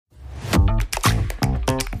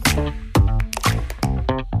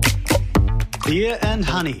Beer and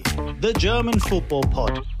Honey, the German football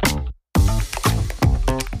pod.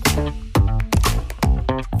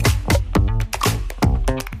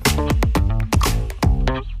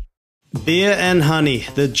 Beer and Honey,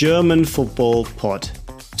 the German football pod.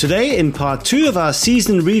 Today, in part 2 of our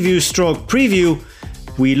season review stroke preview,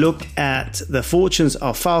 we look at the fortunes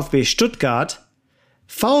of VfB Stuttgart,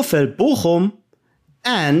 VfL Bochum,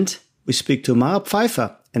 and we speak to Mara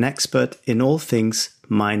Pfeiffer, an expert in all things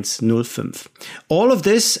Mainz 05. All of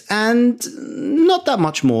this and not that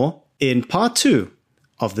much more in part 2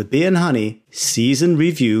 of the Beer and Honey season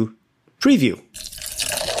review preview.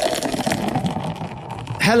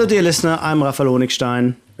 Hello dear listener, I'm Raphael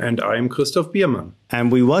Honigstein. And I'm Christoph Biermann.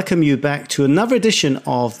 And we welcome you back to another edition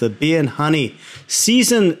of the Beer and Honey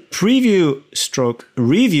season preview stroke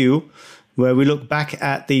review, where we look back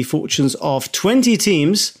at the fortunes of 20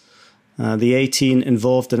 teams, the 18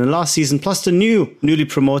 involved in the last season, plus the newly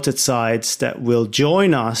promoted sides that will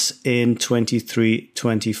join us in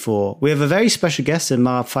 23-24. We have a very special guest in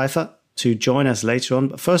Mara Pfeiffer to join us later on.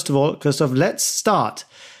 But first of all, Christoph, let's start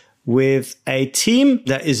with a team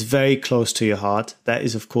that is very close to your heart. That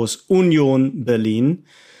is, of course, Union Berlin.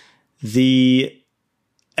 The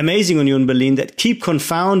amazing Union Berlin that keep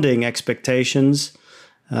confounding expectations.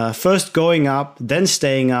 First going up, then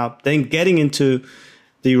staying up, then getting into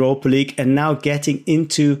the Europa League, and now getting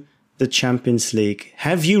into the Champions League.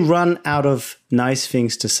 Have you run out of nice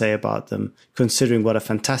things to say about them, considering what a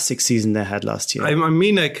fantastic season they had last year? I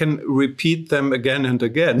mean, I can repeat them again and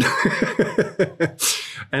again.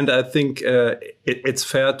 And I think it's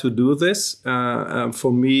fair to do this.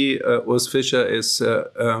 For me, Urs Fischer is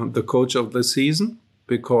the coach of the season,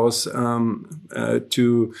 because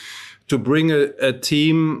to bring a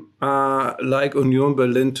team like Union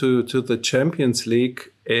Berlin to the Champions League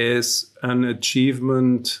is an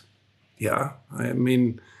achievement. Yeah, I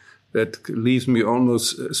mean, that leaves me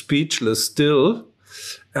almost speechless still.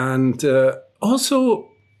 And also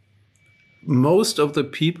most of the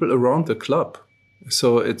people around the club.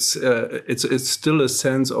 So it's still a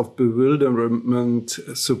sense of bewilderment,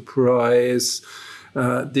 surprise,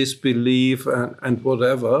 disbelief, and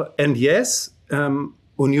whatever. And yes,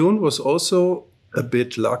 Union was also a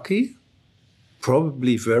bit lucky,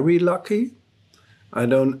 probably very lucky. I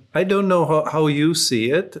don't know how you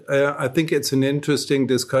see it. I think it's an interesting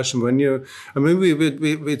discussion when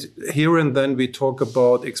we here and then we talk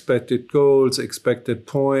about expected goals, expected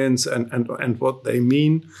points, and what they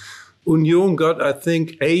mean. Union got, I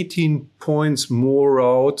think, 18 points more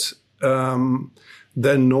out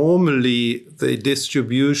than normally the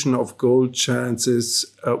distribution of goal chances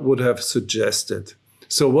would have suggested.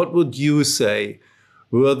 So what would you say?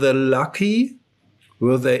 Were they lucky?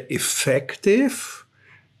 Were they effective?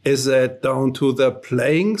 Is that down to their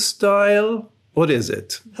playing style? What is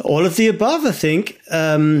it? All of the above, I think.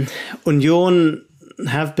 Union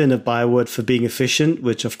have been a byword for being efficient,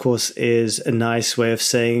 which of course is a nice way of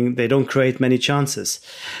saying they don't create many chances,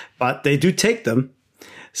 but they do take them.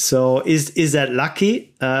 So is that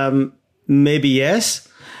lucky? Maybe yes,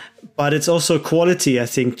 but it's also quality, I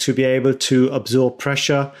think, to be able to absorb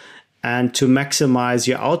pressure and to maximize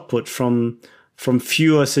your output from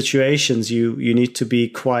fewer situations. You need to be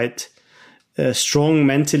quite strong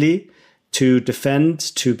mentally to defend,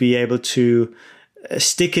 to be able to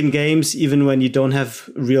stick in games even when you don't have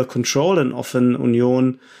real control. And often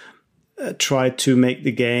Union try to make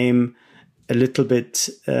the game a little bit,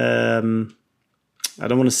 I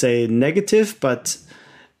don't want to say negative, but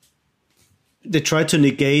they try to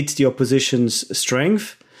negate the opposition's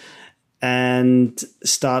strength and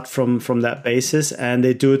start from that basis. And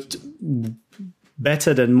they do it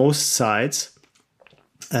better than most sides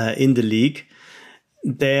in the league.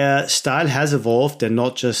 Their style has evolved. They're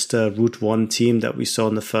not just a Route 1 team that we saw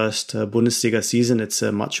in the first Bundesliga season. It's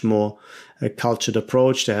a much more cultured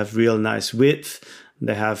approach. They have real nice width.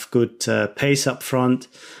 They have good pace up front.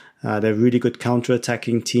 They're a really good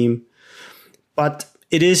counter-attacking team. But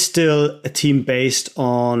it is still a team based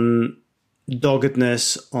on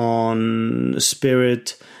doggedness, on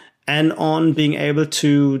spirit, and on being able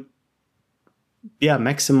to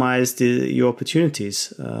maximize your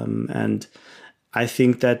opportunities. And I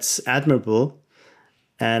think that's admirable,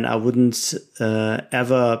 and I wouldn't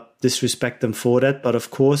ever disrespect them for that. But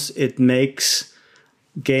of course, it makes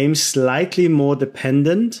games slightly more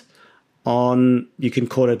dependent on, you can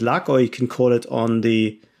call it luck, or you can call it on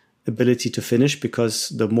the ability to finish, because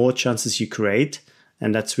the more chances you create,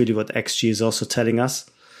 and that's really what XG is also telling us,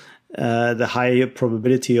 the higher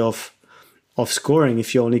probability of scoring.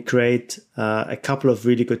 If you only create a couple of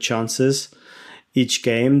really good chances each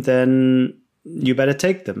game, then you better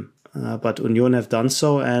take them. but Union have done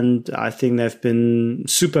so, and I think they've been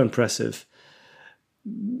super impressive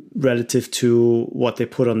relative to what they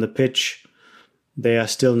put on the pitch. They are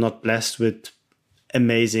still not blessed with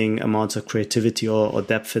amazing amounts of creativity or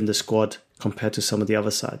depth in the squad compared to some of the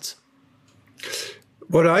other sides.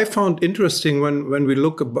 What I found interesting when we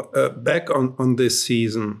look back on this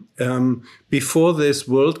season, before this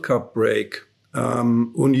World Cup break,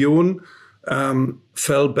 Union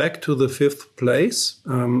fell back to the 5th place.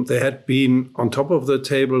 They had been on top of the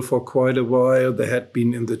table for quite a while. They had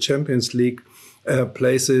been in the Champions League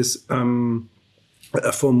places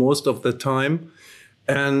for most of the time.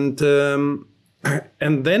 And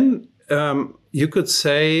then you could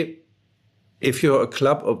say, if you're a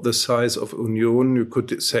club of the size of Union, you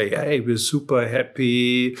could say, hey, we're super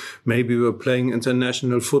happy. Maybe we're playing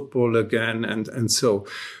international football again and so.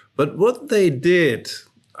 But what they did,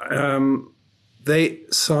 they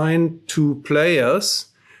signed 2 players,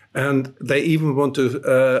 and they even want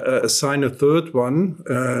to sign a 3rd one,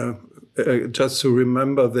 just to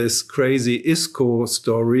remember this crazy Isco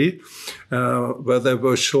story, where they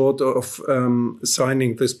were short of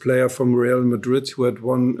signing this player from Real Madrid who had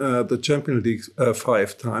won the Champions League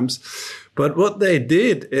 5 times. But what they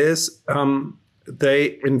did is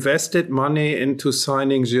they invested money into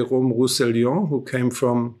signing Jérôme Roussillon, who came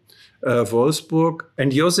from Wolfsburg,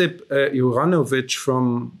 and Josip Juranovic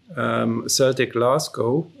from Celtic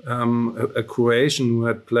Glasgow, a Croatian who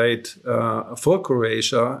had played for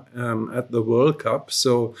Croatia at the World Cup.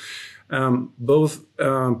 So both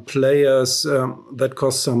players that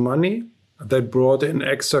cost some money, they brought in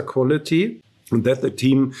extra quality that the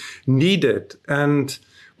team needed. And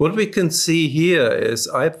what we can see here is,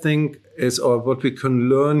 I think, or what we can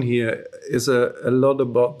learn here is a lot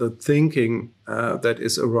about the thinking that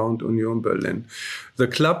is around Union Berlin. The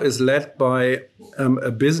club is led by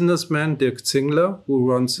a businessman, Dirk Zingler, who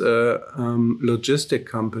runs a logistic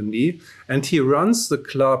company, and he runs the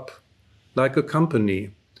club like a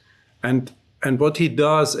company. And what he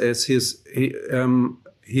does is he's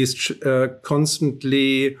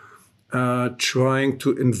constantly trying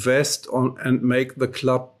to invest on and make the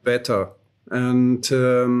club better. And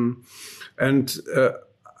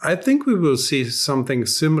I think we will see something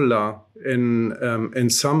similar in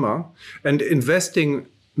summer. And investing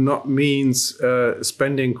not means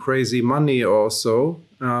spending crazy money also,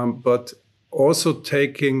 but also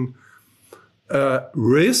taking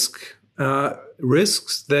risks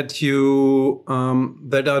that you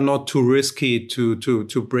that are not too risky to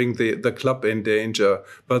bring the club in danger,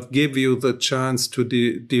 but give you the chance to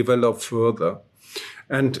develop further.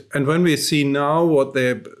 And when we see now what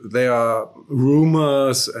there are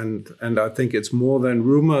rumors, and I think it's more than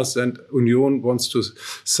rumors, and Union wants to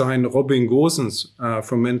sign Robin Gosens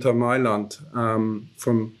from Inter Milan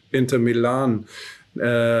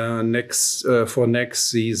for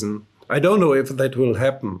next season. I don't know if that will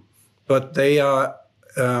happen, but they are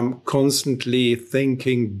constantly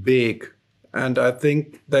thinking big, and I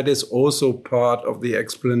think that is also part of the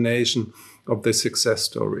explanation of the success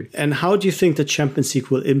story. And how do you think the Champions League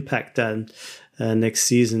will impact then next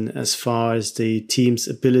season, as far as the team's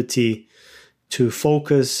ability to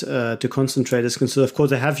focus, to concentrate is concerned? Of course,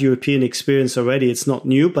 they have European experience already. It's not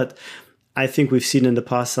new, but I think we've seen in the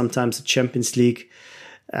past sometimes the Champions League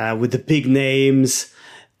with the big names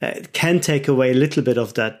can take away a little bit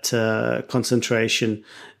of that concentration,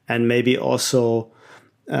 and maybe also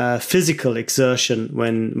physical exertion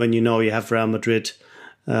when you have Real Madrid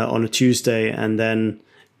on a Tuesday, and then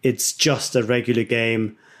it's just a regular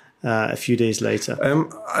game a few days later.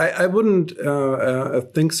 I wouldn't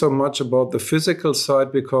think so much about the physical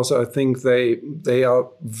side, because I think they are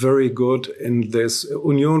very good in this.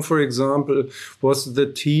 Union, for example, was the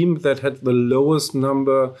team that had the lowest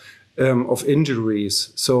number of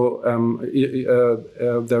injuries. So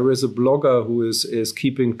there is a blogger who is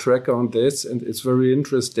keeping track on this, and it's very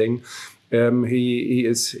interesting.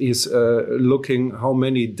 He's looking how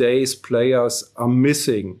many days players are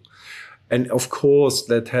missing. And of course,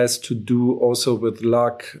 that has to do also with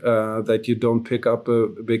luck, that you don't pick up a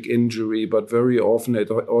big injury, but very often it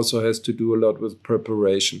also has to do a lot with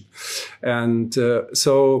preparation. And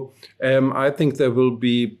so I think they will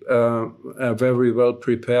be very well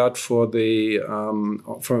prepared for the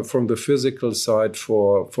from the physical side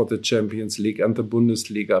for the Champions League and the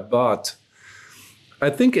Bundesliga. But I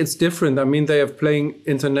think it's different. I mean, they are playing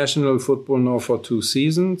international football now for 2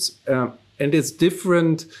 seasons, and it's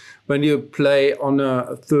different when you play on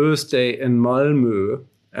a Thursday in Malmö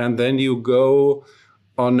and then you go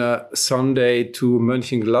on a Sunday to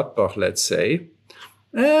Mönchengladbach, let's say.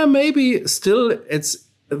 Maybe still it's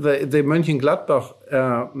the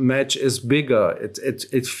Mönchengladbach match is bigger.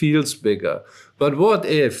 It feels bigger. But what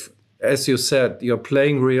if, as you said, you're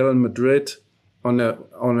playing Real Madrid on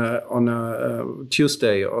a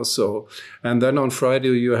Tuesday or so, and then on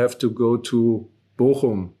Friday you have to go to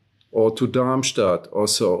Bochum or to Darmstadt or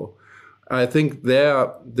so. I think there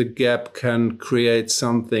the gap can create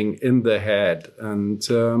something in the head, and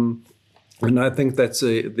I think that's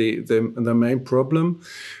the main problem.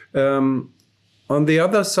 On the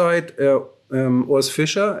other side, Urs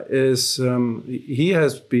Fischer is he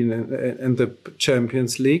has been in the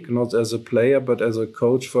Champions League, not as a player but as a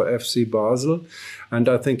coach for FC Basel, and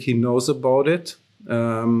I think he knows about it.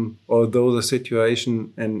 Although the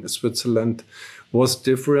situation in Switzerland was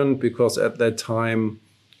different, because at that time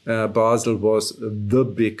Basel was the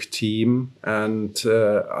big team, and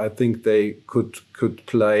I think they could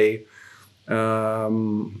play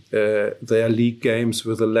their league games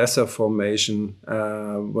with a lesser formation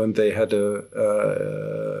when they had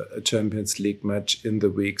a Champions League match in the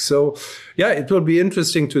week. So, yeah, it will be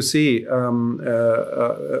interesting to see,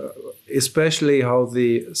 especially how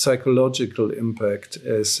the psychological impact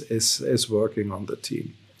is working on the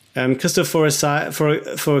team. Christoph, for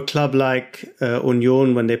a club like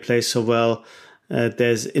Union, when they play so well,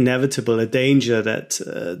 there's inevitable a danger that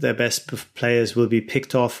their best players will be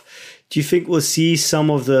picked off. Do you think we'll see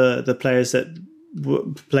some of the players that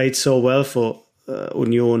played so well for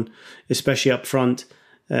Union, especially up front,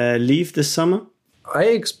 leave this summer? I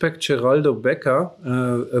expect Geraldo Becker,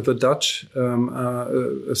 the Dutch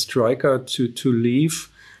striker, to leave.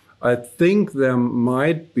 I think there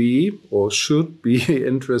might be or should be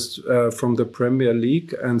interest from the Premier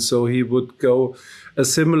League, and so he would go a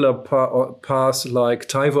similar path like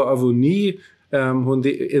Taiwo Avoni, who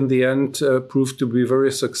in the end proved to be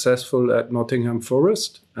very successful at Nottingham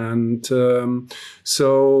Forest. And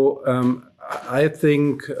I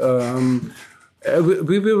think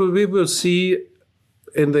we will see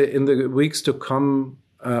in the weeks to come.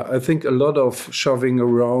 I think a lot of shoving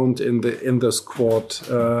around in the squad,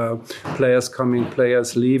 players coming,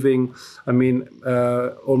 players leaving. I mean,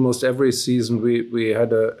 almost every season we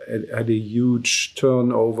had a huge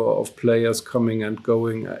turnover of players coming and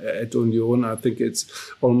going at Union. I think it's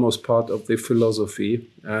almost part of the philosophy,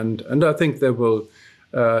 and I think there will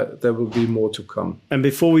be more to come. And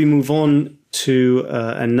before we move on to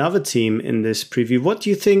another team in this preview, what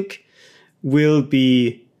do you think will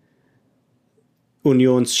be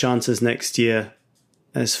Union's chances next year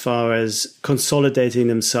as far as consolidating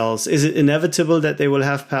themselves? Is it inevitable that they will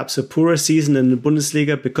have perhaps a poorer season in the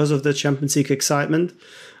Bundesliga because of the Champions League excitement,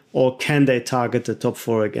 or can they target the top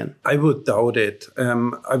four again? I would doubt it.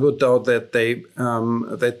 I would doubt that they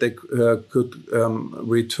could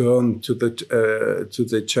return to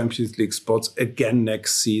the Champions League spots again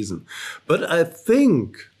next season. But I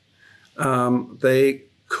think they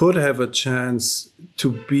could have a chance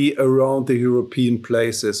to be around the European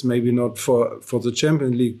places, maybe not for the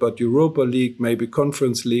Champions League, but Europa League, maybe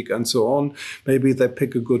Conference League, and so on. Maybe they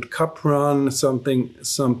pick a good cup run, something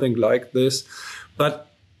like this. But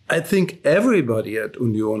I think everybody at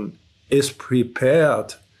Union is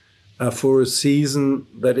prepared for a season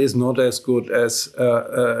that is not as good as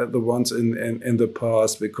the ones in the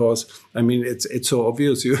past, because I mean it's so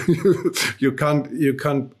obvious it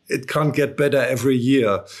can't get better every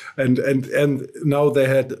year, and now they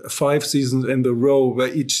had 5 seasons in a row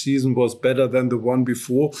where each season was better than the one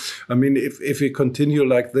before. I mean, if we continue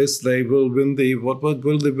like this, they will win the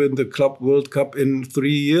Club World Cup in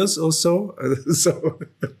 3 years or so.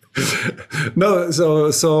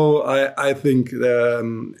 I think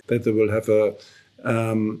that they will have a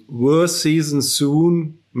worse season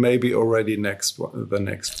soon, maybe already the next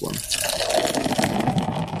one.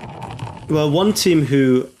 Well, one team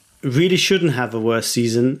who really shouldn't have a worse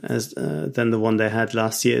season than the one they had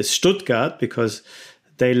last year is Stuttgart, because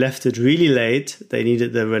they left it really late. They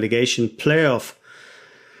needed the relegation playoff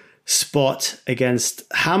spot against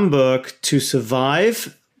Hamburg to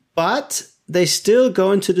survive, but they still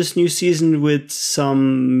go into this new season with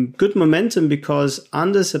some good momentum, because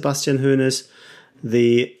under Sebastian Hoeneß,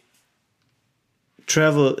 the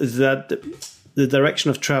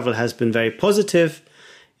direction of travel has been very positive.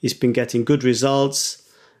 He's been getting good results.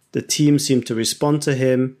 The team seemed to respond to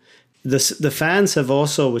him. The fans have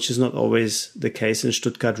also, which is not always the case in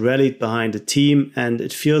Stuttgart, rallied behind the team, and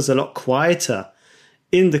it feels a lot quieter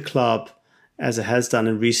in the club as it has done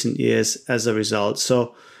in recent years as a result.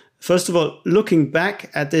 So, first of all, looking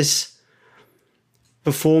back at this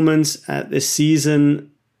performance, at this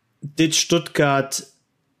season, did Stuttgart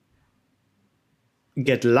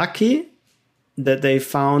get lucky? that they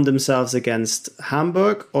found themselves against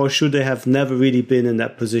Hamburg, or should they have never really been in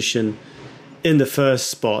that position in the first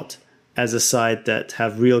spot as a side that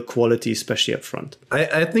have real quality, especially up front?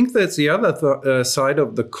 I think that's the other side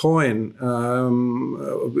of the coin.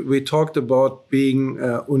 We talked about being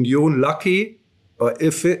Union lucky or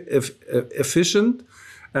efficient.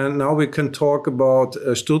 And now we can talk about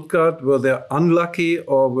Stuttgart. Were they unlucky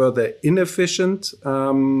or were they inefficient?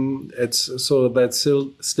 That's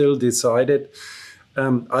still decided.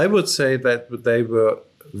 I would say that they were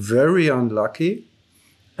very unlucky.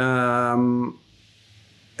 And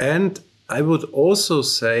I would also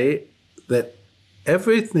say that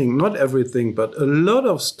not everything, but a lot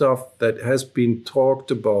of stuff that has been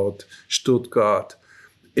talked about Stuttgart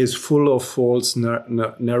is full of false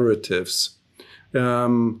narratives. There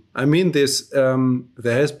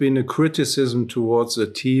has been a criticism towards the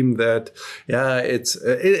team that,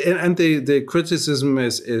 and the criticism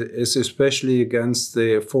is especially against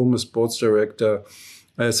the former sports director,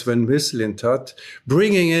 Sven Mislintat,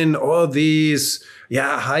 bringing in all these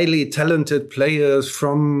highly talented players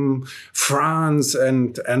from France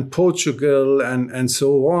and Portugal and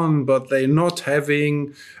so on, but they're not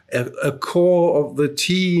having a core of the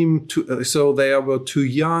team. So they were too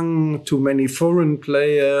young, too many foreign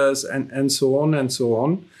players, and so on and so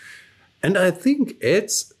on. And I think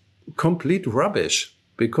it's complete rubbish,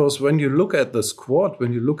 because when you look at the squad,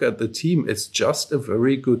 when you look at the team, it's just a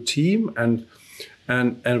very good team. And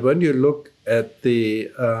when you look at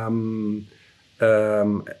the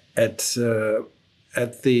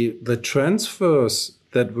transfers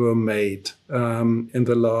that were made in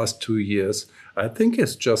the last 2 years, I think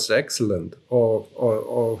it's just excellent.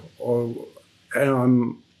 Or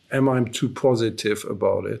am I too positive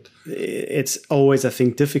about it? It's always, I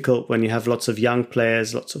think, difficult when you have lots of young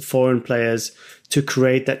players, lots of foreign players, to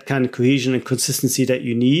create that kind of cohesion and consistency that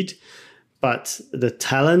you need. But the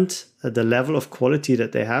talent, the level of quality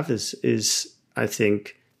that they have is I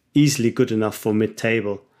think, easily good enough for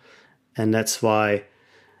mid-table. And that's why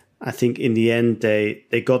I think in the end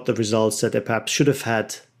they got the results that they perhaps should have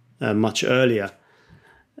had much earlier.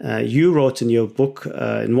 You wrote in your book,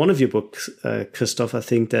 in one of your books, Christoph, I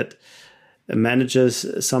think that managers,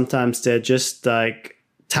 sometimes they're just like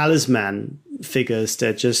talisman figures.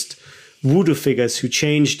 They're just voodoo figures who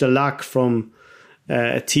change the luck from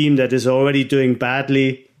a team that is already doing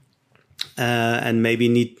badly and maybe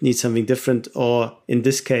need something different, or in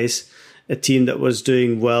this case, a team that was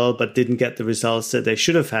doing well but didn't get the results that they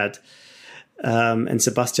should have had. And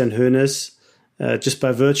Sebastian Hoeneß, just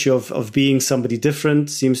by virtue of being somebody different,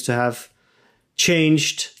 seems to have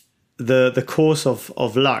changed the course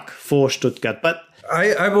of luck for Stuttgart. But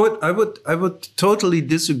I would totally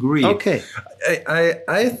disagree. Okay,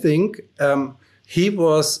 I think he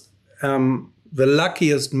was the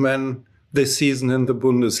luckiest man this season in the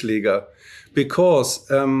Bundesliga, because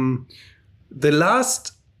the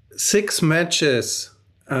last 7 matches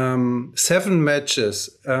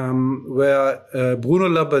where Bruno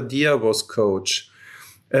Labbadia was coach,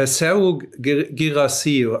 Serhou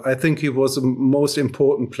Guirassy, I think he was the most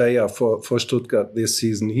important player for Stuttgart this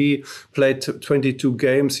season. He played 22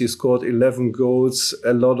 games, he scored 11 goals,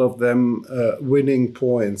 a lot of them winning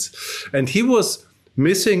points. And he was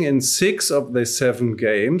missing in 6 of the 7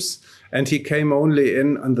 games. And he came only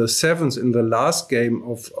in on the 7th, in the last game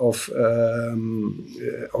of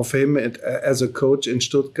him as a coach in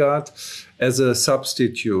Stuttgart, as a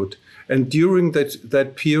substitute. And during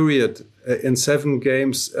that period, in 7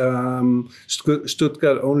 games,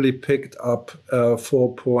 Stuttgart only picked up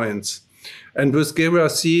 4 points. And with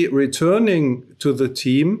Guirassy returning to the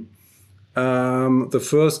team, the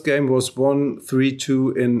first game was won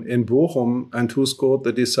 3-2 in Bochum, and who scored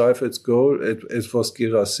the decisive goal? It was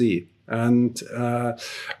Guirassy. And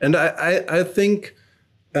I think,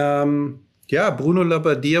 Bruno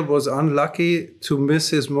Labbadia was unlucky to miss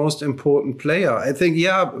his most important player. I think,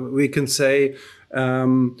 we can say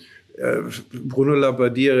Bruno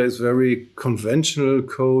Labbadia is very conventional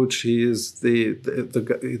coach. He is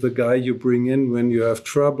the guy you bring in when you have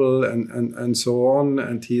trouble and so on.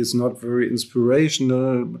 And he is not very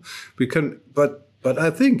inspirational. But I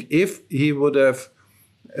think if he would have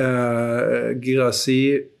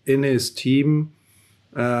Guirassy in his team,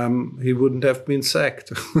 he wouldn't have been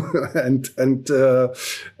sacked. and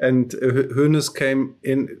Hoeneß came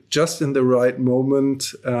in just in the right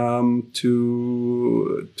moment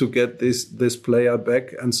to get this player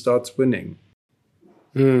back and starts winning.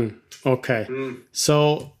 Okay.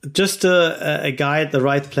 So just a guy at the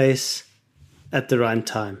right place at the right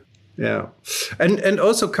time. Yeah, and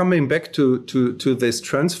also coming back to this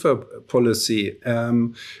transfer policy,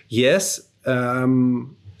 yes,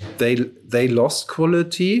 they lost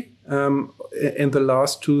quality in the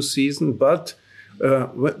last 2 seasons. But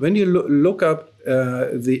when you look up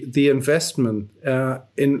the investment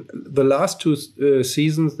in the last 2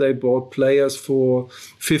 seasons, they bought players for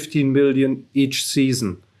 15 million each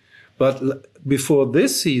season. But before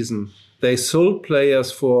this season, they sold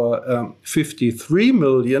players for 53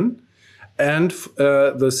 million, and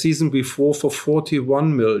the season before for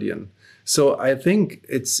 41 million. So I think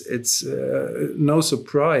it's no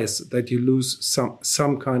surprise that you lose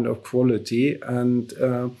some kind of quality, and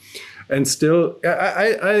still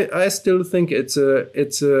I still think it's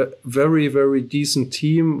a very, very decent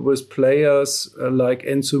team with players like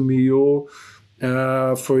Enzo Mio,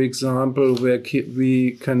 for example, where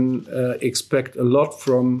we can expect a lot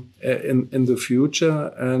from in the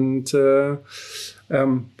future. And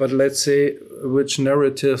but let's say which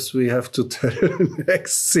narratives we have to tell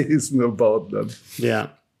next season about them. Yeah.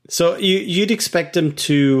 So you'd expect them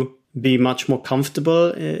to be much more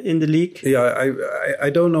comfortable in the league? Yeah, I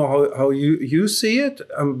don't know how you see it,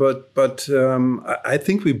 but I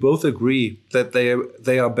think we both agree that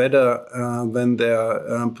they are better than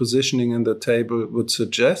their positioning in the table would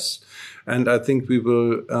suggest. And I think we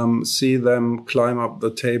will see them climb up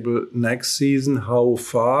the table next season. How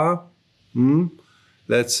far?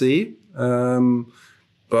 Let's see.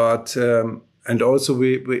 But and also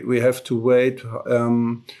we have to wait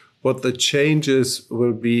what the changes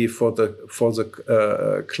will be for the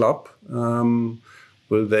club.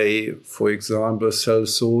 Will they, for example, sell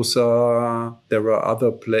Sosa? There are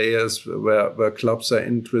other players where clubs are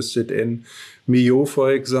interested in. Mio,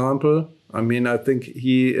 for example. I mean, I think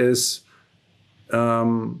he is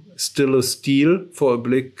still a steal for a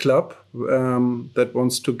big club that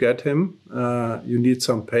wants to get him. You need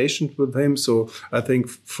some patience with him. So I think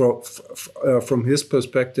from his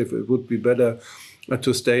perspective, it would be better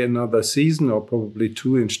to stay another season or probably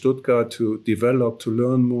 2 in Stuttgart to develop, to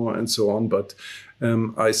learn more and so on. But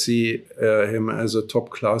I see him as a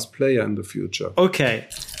top-class player in the future. Okay.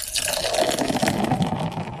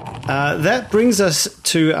 That brings us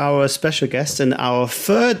to our special guest and our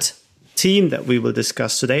third team that we will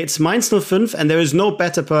discuss today. It's Mainz 05, and there is no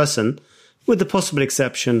better person, with the possible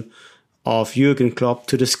exception of Jürgen Klopp,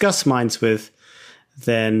 to discuss Mainz with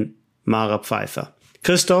than Mara Pfeiffer.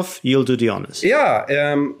 Christoph, you'll do the honors. Yeah,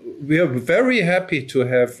 we are very happy to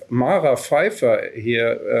have Mara Pfeiffer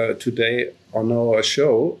here today on our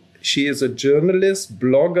show. She is a journalist,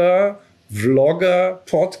 blogger, vlogger,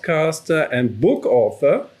 podcaster, and book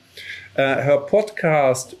author. Her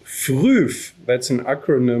podcast FRÜF, that's an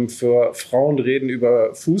acronym for Frauen reden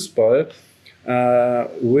über Fußball,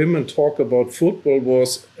 Women Talk About Football,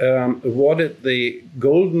 was awarded the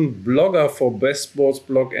Golden Blogger for Best Sports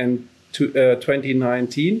Blog in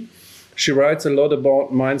 2019. She writes a lot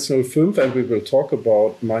about Mainz 05, and we will talk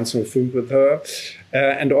about Mainz 05 with her,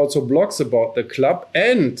 and also blogs about the club.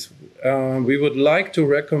 And we would like to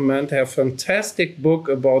recommend her fantastic book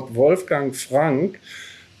about Wolfgang Frank,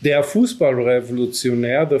 Der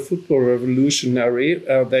Fußballrevolutionär, the football revolutionary,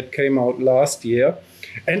 that came out last year.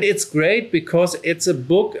 And it's great because it's a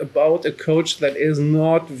book about a coach that is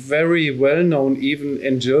not very well known even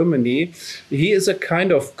in Germany. He is a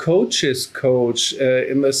kind of coach's coach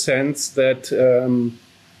in the sense that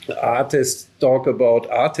artists talk about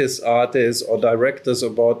artists, or directors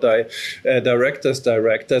about directors.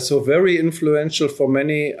 So very influential for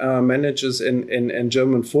many managers in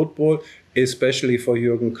German football, especially for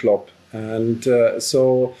Jürgen Klopp. And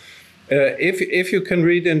so if you can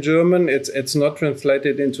read in German, it's not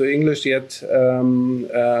translated into English yet.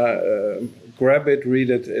 Grab it, read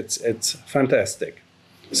it. It's fantastic.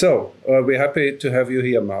 So we're happy to have you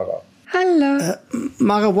here, Mara. Hello.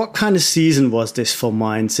 Mara, what kind of season was this for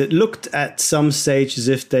Mainz? It looked at some stage as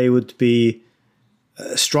if they would be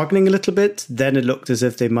struggling a little bit. Then it looked as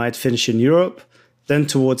if they might finish in Europe. Then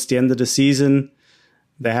towards the end of the season,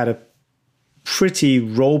 they had a pretty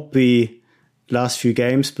ropey last few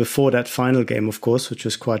games before that final game, of course, which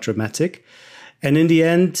was quite dramatic. And in the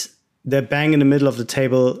end, they're bang in the middle of the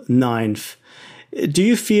table, 9th. Do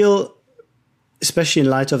you feel, especially in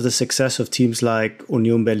light of the success of teams like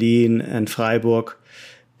Union Berlin and Freiburg,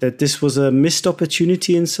 that this was a missed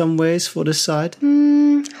opportunity in some ways for this side?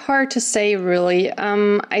 Hard to say, really.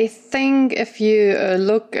 I think if you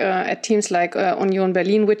look at teams like Union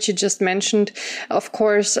Berlin, which you just mentioned, of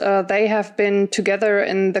course, they have been together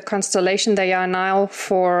in the constellation they are now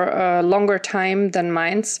for a longer time than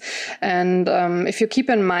Mainz. And if you keep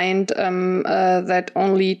in mind that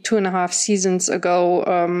only 2.5 seasons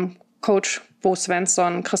ago, Coach Bo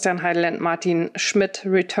Svensson, Christian Heidel and Martin Schmidt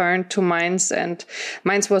returned to Mainz, and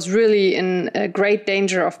Mainz was really in great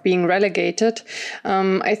danger of being relegated.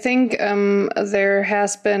 I think there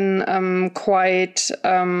has been quite,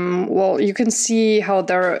 you can see how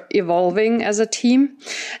they're evolving as a team.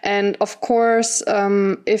 And of course,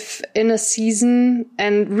 if in a season,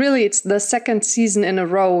 and really it's the second season in a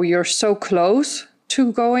row, you're so close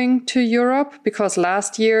to going to Europe, because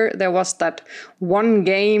last year there was that one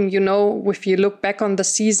game, if you look back on the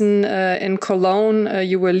season in Cologne,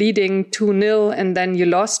 you were leading 2-0 and then you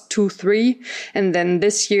lost 2-3. And then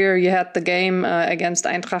this year you had the game against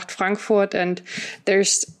Eintracht Frankfurt, and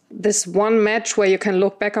there's this one match where you can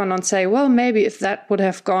look back on and say, well, maybe if that would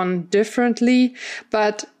have gone differently.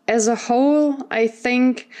 But as a whole, I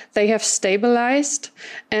think they have stabilized,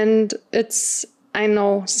 and I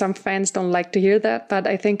know some fans don't like to hear that, but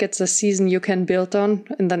I think it's a season you can build on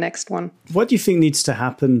in the next one. What do you think needs to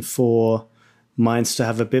happen for Mainz to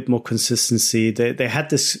have a bit more consistency? They had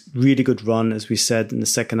this really good run, as we said, in the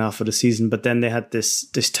second half of the season, but then they had this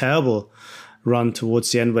terrible run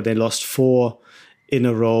towards the end where they lost 4 in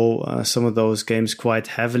a row, some of those games quite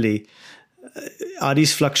heavily. Are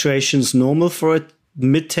these fluctuations normal for a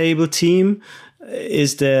mid-table team?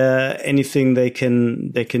 Is there anything they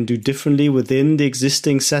can do differently within the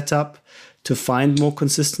existing setup to find more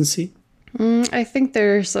consistency? I think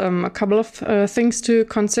there's a couple of things to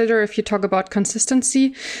consider if you talk about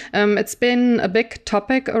consistency. It's been a big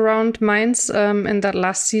topic around Mainz in that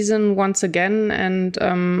last season once again. And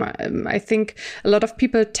I think a lot of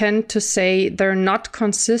people tend to say they're not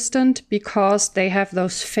consistent because they have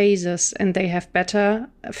those phases, and they have better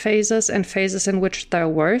phases and phases in which they're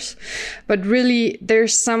worse. But really,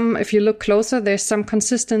 if you look closer, there's some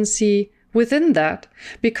consistency within that,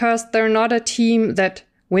 because they're not a team that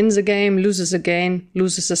wins a game, loses a game,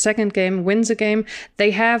 loses a second game, wins a game.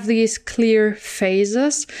 They have these clear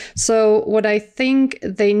phases. So what I think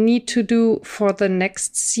they need to do for the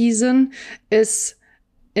next season is,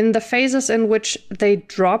 in the phases in which they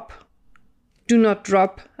do not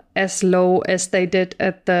drop as low as they did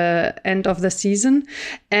at the end of the season,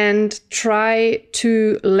 and try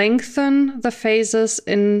to lengthen the phases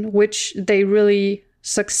in which they really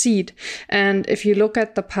succeed. And if you look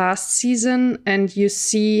at the past season and you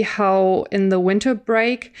see how in the winter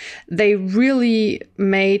break they really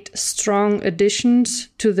made strong additions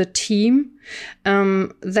to the team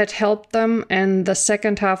that helped them, and the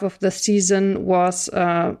second half of the season was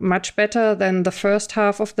much better than the first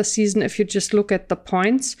half of the season if you just look at the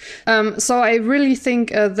points. So I really think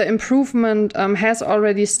the improvement has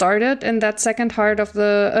already started in that second part of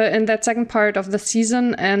the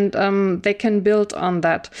season, and they can build on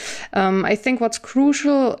that. I think what's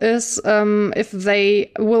crucial is if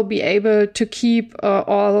they will be able to keep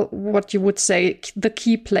all what you would say the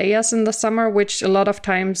key players in the summer, which a lot of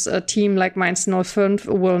times a team like Mainz 05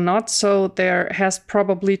 will not. So there has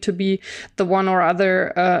probably to be the one or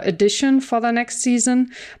other addition for the next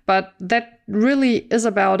season. But that really is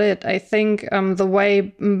about it. I think the way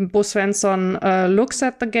Bo Svensson looks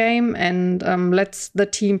at the game and lets the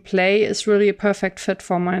team play is really a perfect fit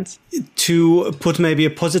for Mainz. To put maybe a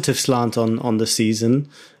positive slant on the season,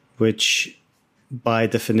 which by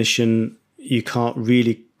definition you can't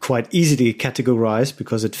really quite easily categorize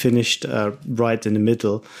because it finished right in the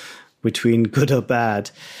middle between good or bad.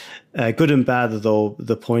 Good and bad, though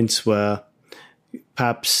the points were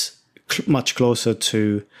perhaps much closer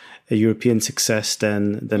to a European success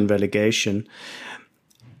than relegation.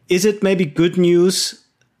 Is it maybe good news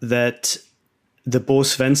that the Bo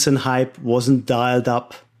Svensson hype wasn't dialed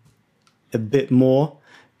up a bit more,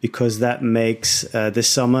 because that makes this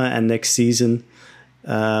summer and next season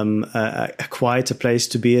a quieter place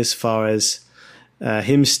to be as far as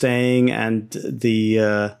him staying, and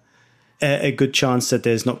a good chance that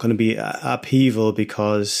there's not going to be upheaval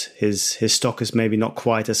because his stock is maybe not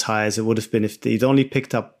quite as high as it would have been if he'd only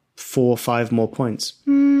picked up 4 or 5 more points?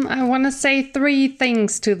 I want to say 3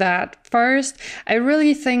 things to that. First, I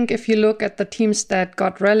really think if you look at the teams that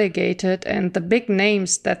got relegated and the big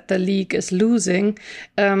names that the league is losing,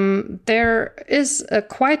 there is a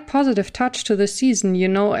quite positive touch to the season. You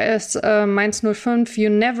know, as Mainz 05, you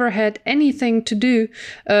never had anything to do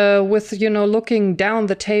with, looking down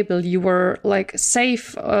the table. You were like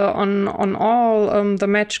safe on all the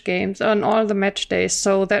match games, on all the match days.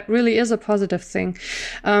 So that really is a positive thing.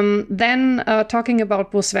 Then talking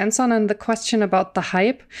about Bo Svensson and the question about the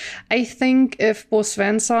hype, I think if Bo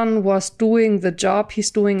Svensson was doing the job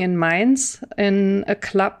he's doing in Mainz, in a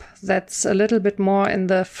club that's a little bit more in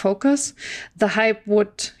the focus, the hype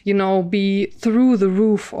would, be through the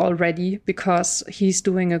roof already because he's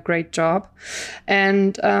doing a great job.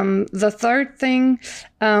 And the third thing,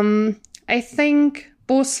 I think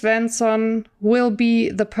Bo Svensson will be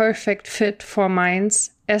the perfect fit for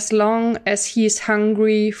Mainz as long as he's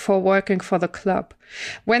hungry for working for the club.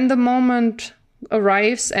 When the moment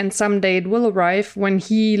arrives, and someday it will arrive, when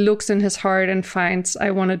he looks in his heart and finds,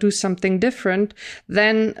 I want to do something different,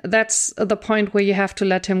 then that's the point where you have to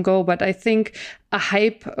let him go. But I think a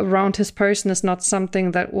hype around his person is not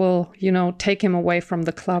something that will, take him away from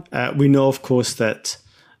the club. We know, of course, that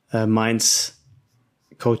Mainz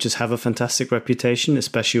coaches have a fantastic reputation,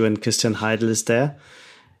 especially when Christian Heidel is there.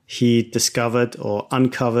 He discovered or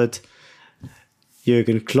uncovered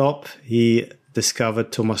Jürgen Klopp. He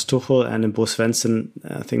discovered Thomas Tuchel, and in Bo Svensson,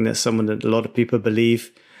 I think there's someone that a lot of people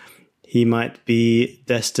believe he might be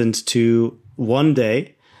destined to one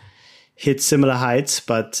day hit similar heights,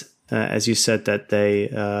 but as you said, that day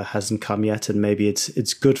hasn't come yet, and maybe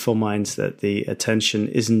it's good for Mainz that the attention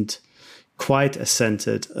isn't quite as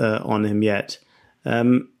centered on him yet.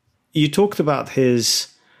 You talked about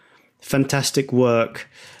his fantastic work.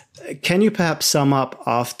 Can you perhaps sum up,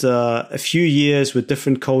 after a few years with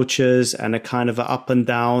different coaches and a kind of a up and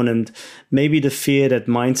down, and maybe the fear that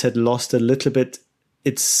Mainz had lost a little bit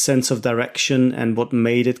its sense of direction and what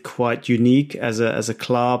made it quite unique as a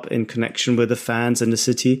club in connection with the fans and the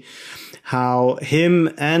city, how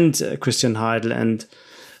him and Christian Heidel and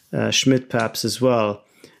Schmidt perhaps as well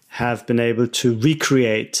have been able to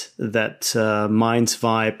recreate that Mainz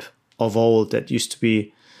vibe of old that used to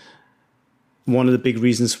be one of the big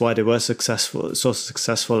reasons why they were so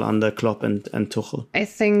successful under Klopp and Tuchel? I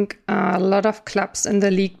think a lot of clubs in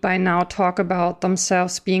the league by now talk about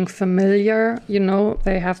themselves being familiar.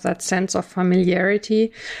 They have that sense of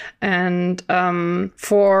familiarity. And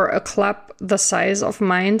for a club the size of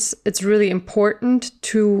Mainz, it's really important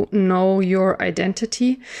to know your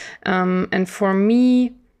identity. And for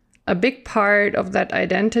me, a big part of that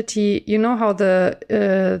identity, how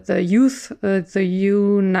the youth, the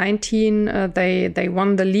U19, they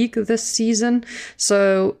won the league this season.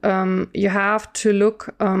 So you have to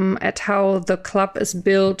look at how the club is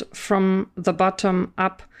built from the bottom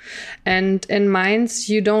up. And in Mainz,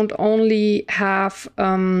 you don't only have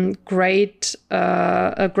great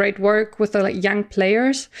work with the young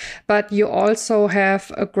players, but you also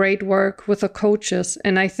have a great work with the coaches.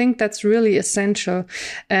 And I think that's really essential.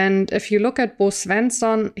 And if you look at Bo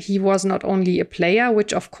Svensson, he was not only a player,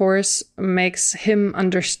 which of course makes him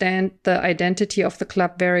understand the identity of the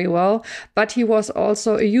club very well, but he was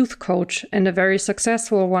also a youth coach, and a very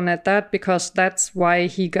successful one at that, because that's why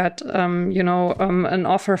he got, an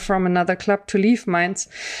offer from another club to leave Mainz.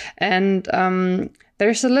 And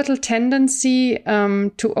there's a little tendency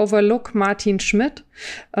to overlook Martin Schmidt,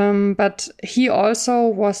 but he also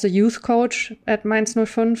was a youth coach at Mainz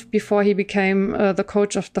 05 before he became the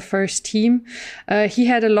coach of the first team. He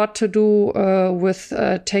had a lot to do with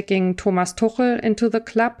taking Thomas Tuchel into the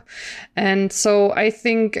club. And so I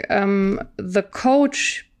think the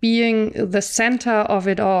coach being the center of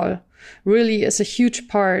it all really is a huge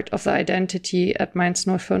part of the identity at Mainz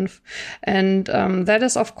 05. And that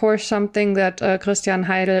is, of course, something that Christian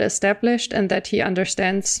Heidel established and that he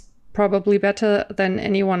understands probably better than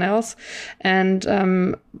anyone else. And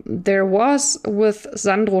there was with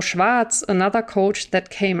Sandro Schwarz, another coach that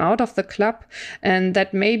came out of the club and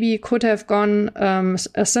that maybe could have gone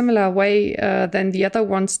a similar way than the other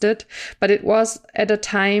ones did. But it was at a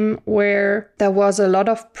time where there was a lot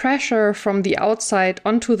of pressure from the outside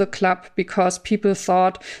onto the club, because people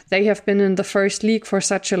thought they have been in the first league for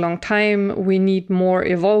such a long time. We need more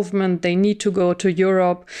involvement. They need to go to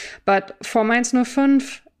Europe. But for Mainz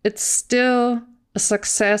 05, it's still a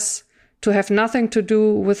success to have nothing to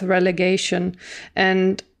do with relegation,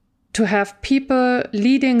 and to have people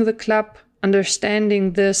leading the club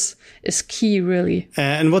understanding this is key, really.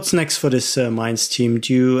 And what's next for this Mainz team?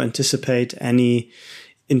 Do you anticipate any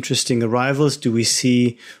interesting arrivals? Do we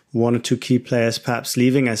see one or two key players perhaps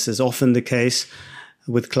leaving, as is often the case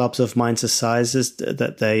with clubs of Mainz's sizes,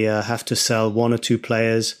 that they have to sell one or two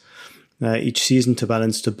players each season to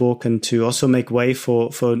balance the book and to also make way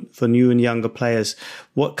for new and younger players?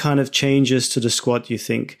 What kind of changes to the squad do you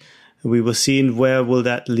think we will see where will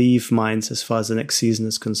that leave Mainz as far as the next season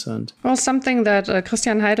is concerned. Well, something that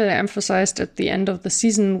Christian Heidel emphasized at the end of the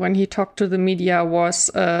season when he talked to the media was,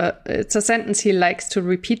 it's a sentence he likes to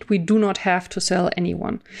repeat: we do not have to sell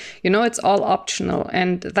anyone. It's all optional.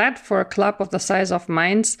 And that for a club of the size of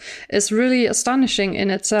Mainz is really astonishing in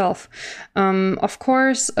itself. Of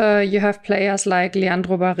course, you have players like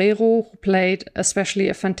Leandro Barreiro, who played especially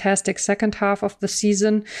a fantastic second half of the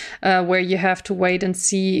season, where you have to wait and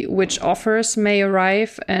see which offers may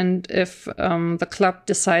arrive, and if the club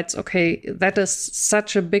decides, okay, that is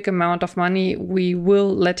such a big amount of money, we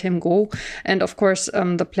will let him go. And of course,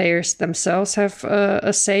 the players themselves have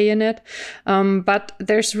a say in it. But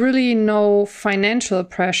there's really no financial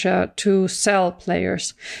pressure to sell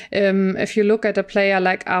players. If you look at a player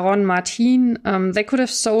like Aaron Martin, they could have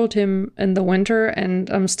sold him in the winter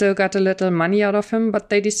and still got a little money out of him, but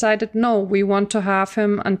they decided, no, we want to have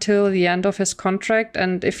him until the end of his contract,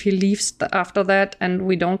 and if he leaves after that and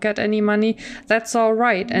we don't get any money, that's all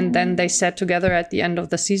right. And then they sat together at the end of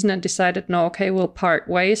the season and decided, no, okay, we'll part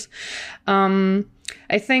ways.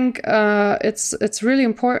 I think it's really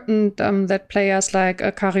important that players like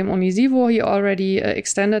Karim Onisivo, he already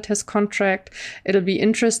extended his contract. It'll be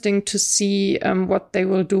interesting to see what they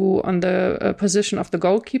will do on the position of the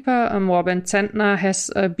goalkeeper. Robin Zentner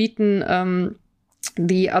has beaten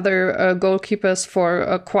the other goalkeepers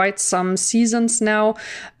for quite some seasons now.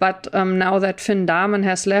 But now that Finn Dahmen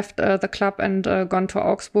has left the club and gone to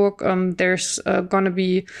Augsburg, there's going to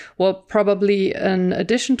be, probably an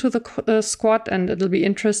addition to the squad, and it'll be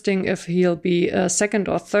interesting if he'll be second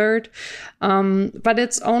or third. But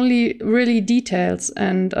it's only really details.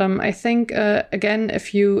 And I think, again,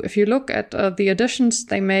 if you look at the additions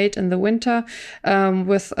they made in the winter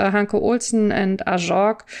with Hanko Olsen and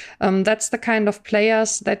Ajorg, that's the kind of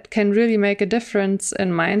players that can really make a difference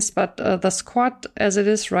in Mainz. But the squad as it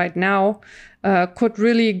is right now could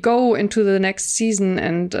really go into the next season,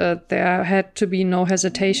 and there had to be no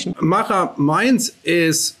hesitation. Macha, Mainz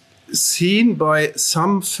is seen by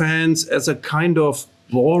some fans as a kind of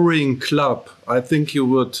boring club. I think you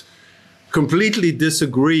would completely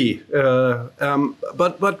disagree. But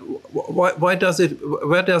why does it?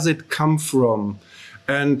 Where does it come from?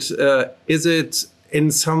 And is it in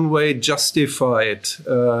some way justified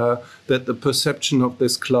that the perception of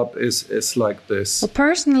this club is like this? Well,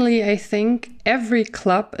 personally, I think every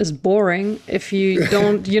club is boring if you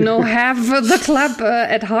don't, have the club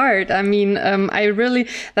at heart. I mean,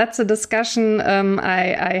 that's a discussion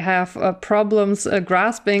I have problems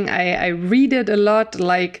grasping. I read it a lot,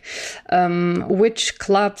 like which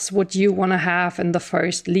clubs would you want to have in the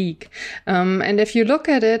first league? And if you look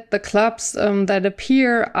at it, the clubs that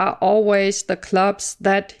appear are always the clubs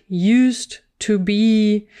that used to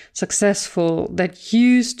be successful, that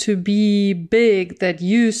used to be big, that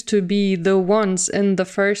used to be the ones in the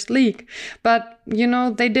first league. But,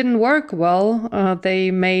 they didn't work well.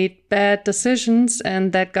 They made bad decisions,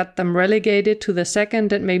 and that got them relegated to the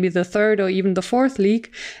second and maybe the third or even the fourth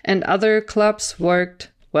league. And other clubs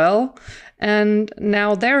worked well, and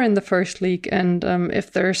now they're in the first league. And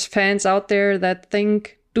if there's fans out there that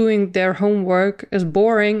think doing their homework is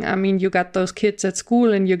boring, I mean, you got those kids at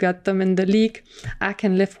school and you got them in the league, I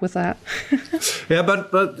can live with that. Yeah,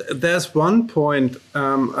 but there's one point,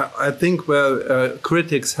 I think, where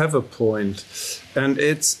critics have a point. And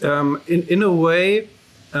it's, in a way,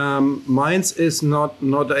 Mainz is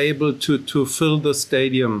not able to fill the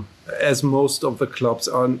stadium as most of the clubs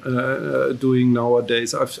are doing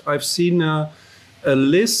nowadays. I've seen a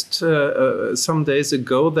list some days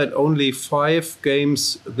ago that only 5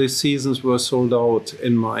 games this season were sold out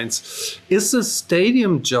in Mainz. Is the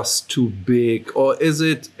stadium just too big, or is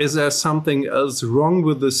there something else wrong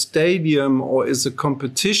with the stadium, or is the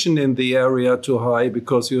competition in the area too high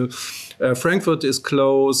because Frankfurt is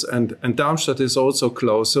close and Darmstadt is also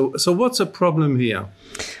close? So what's the problem here?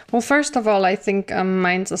 Well, first of all, I think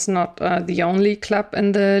Mainz is not the only club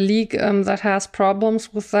in the league that has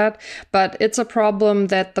problems with that, but it's a problem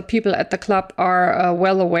that the people at the club are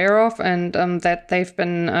well aware of, and that they've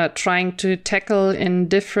been trying to tackle in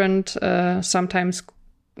different, sometimes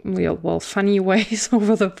funny ways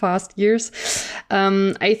over the past years.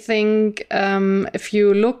 I think if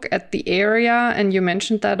you look at the area, and you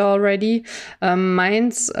mentioned that already,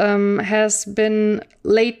 Mainz has been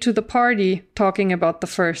late to the party talking about the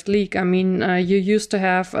first league. I mean, you used to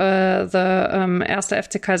have the 1.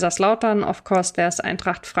 FC Kaiserslautern. Of course, there's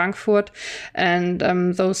Eintracht Frankfurt, and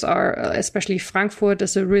those are, especially Frankfurt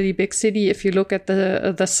is a really big city. If you look at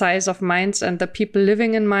the size of Mainz and the people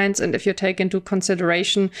living in Mainz, and if you take into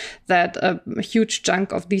consideration that a huge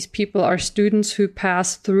chunk of these people are students who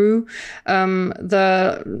pass through.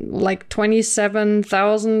 The like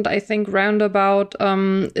 27,000, I think, roundabout,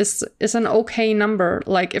 is an okay number.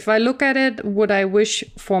 Like, if I look at it, would I wish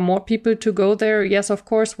for more people to go there? Yes, of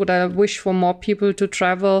course. Would I wish for more people to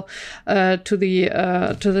travel to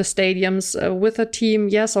the stadiums with a team?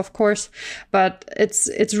 Yes, of course. But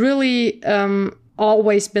it's really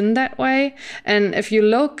always been that way. And if you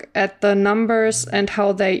look at the numbers and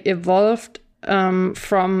how they evolved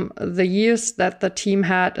from the years that the team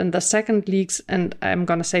had in the second leagues, and I'm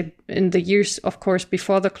going to say in the years, of course,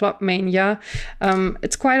 before the club mania,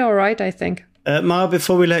 it's quite all right, I think. Mara,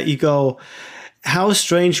 before we let you go, how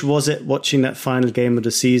strange was it watching that final game of the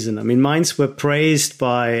season? I mean, Mainz were praised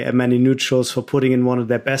by many neutrals for putting in one of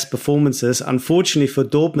their best performances. Unfortunately for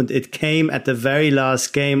Dortmund, it came at the very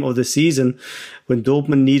last game of the season when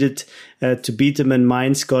Dortmund needed to beat them, and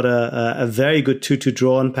Mainz got a very good 2-2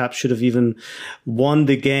 draw and perhaps should have even won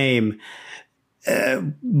the game.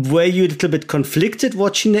 Were you a little bit conflicted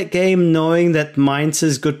watching that game, knowing that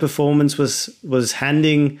Mainz's good performance was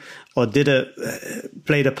handing or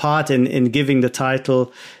played a part in giving the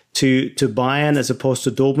title to Bayern as opposed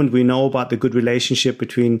to Dortmund? We know about the good relationship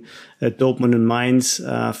between Dortmund and Mainz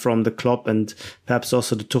from the Klopp and perhaps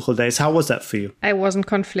also the Tuchel days. How was that for you? I wasn't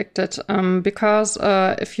conflicted because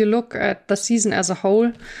if you look at the season as a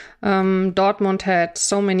whole, Dortmund had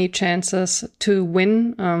so many chances to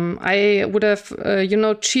win. I would have,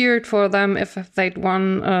 cheered for them if they'd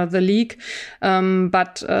won the league.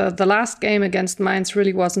 But the last game against Mainz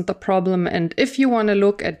really wasn't the problem. And if you want to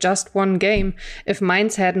look at just one game, if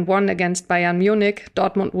Mainz hadn't won against Bayern Munich,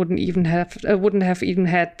 Dortmund wouldn't have even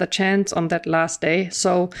had the chance on that last day.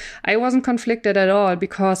 So I wasn't conflicted at all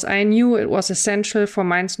because I knew it was essential for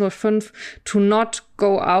Mainz 05 to not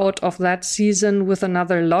go out of that season with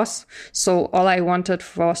another loss. So all I wanted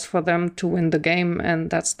was for them to win the game, and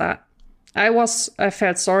that's that. I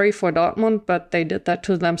felt sorry for Dortmund, but they did that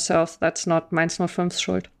to themselves. That's not Mainz 05's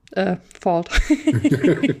fault.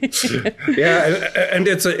 Yeah, and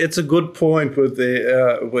it's a good point with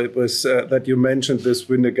that you mentioned this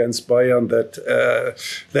win against Bayern that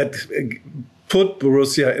put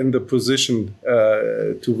Borussia in the position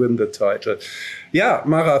to win the title. Yeah,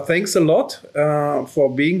 Mara, thanks a lot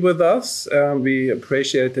for being with us. We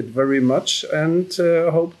appreciate it very much and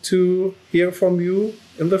hope to hear from you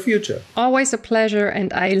in the future. Always a pleasure,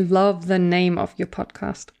 and I love the name of your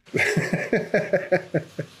podcast.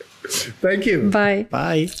 Thank you. Bye.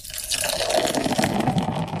 Bye.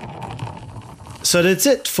 So that's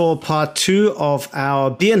it for part 2 of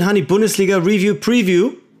our Beer and Honey Bundesliga review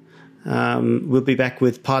preview. We'll be back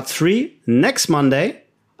with part 3 next Monday.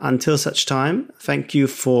 Until such time, thank you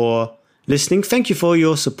for listening. Thank you for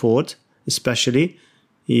your support, especially.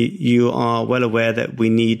 You are well aware that we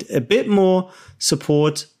need a bit more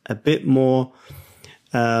support, a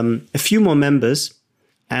few more members,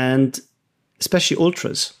 and especially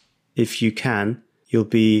ultras. If you can, you'll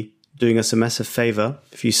be doing us a massive favor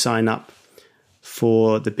if you sign up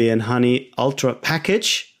for the Beer and Honey Ultra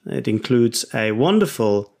package. It includes a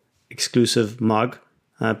wonderful exclusive mug.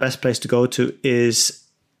 Best place to go to is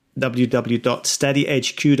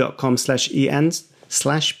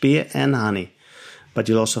www.steadyhq.com/en/beer and honey. But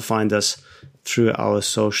you'll also find us through our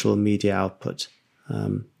social media output.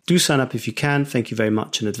 Do sign up if you can. Thank you very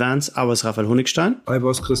much in advance. I was Raphael Honigstein. I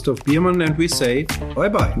was Christoph Biermann, and we say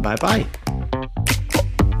bye-bye. Bye-bye.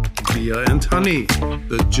 Beer and Honey,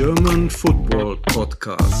 the German football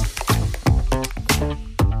podcast.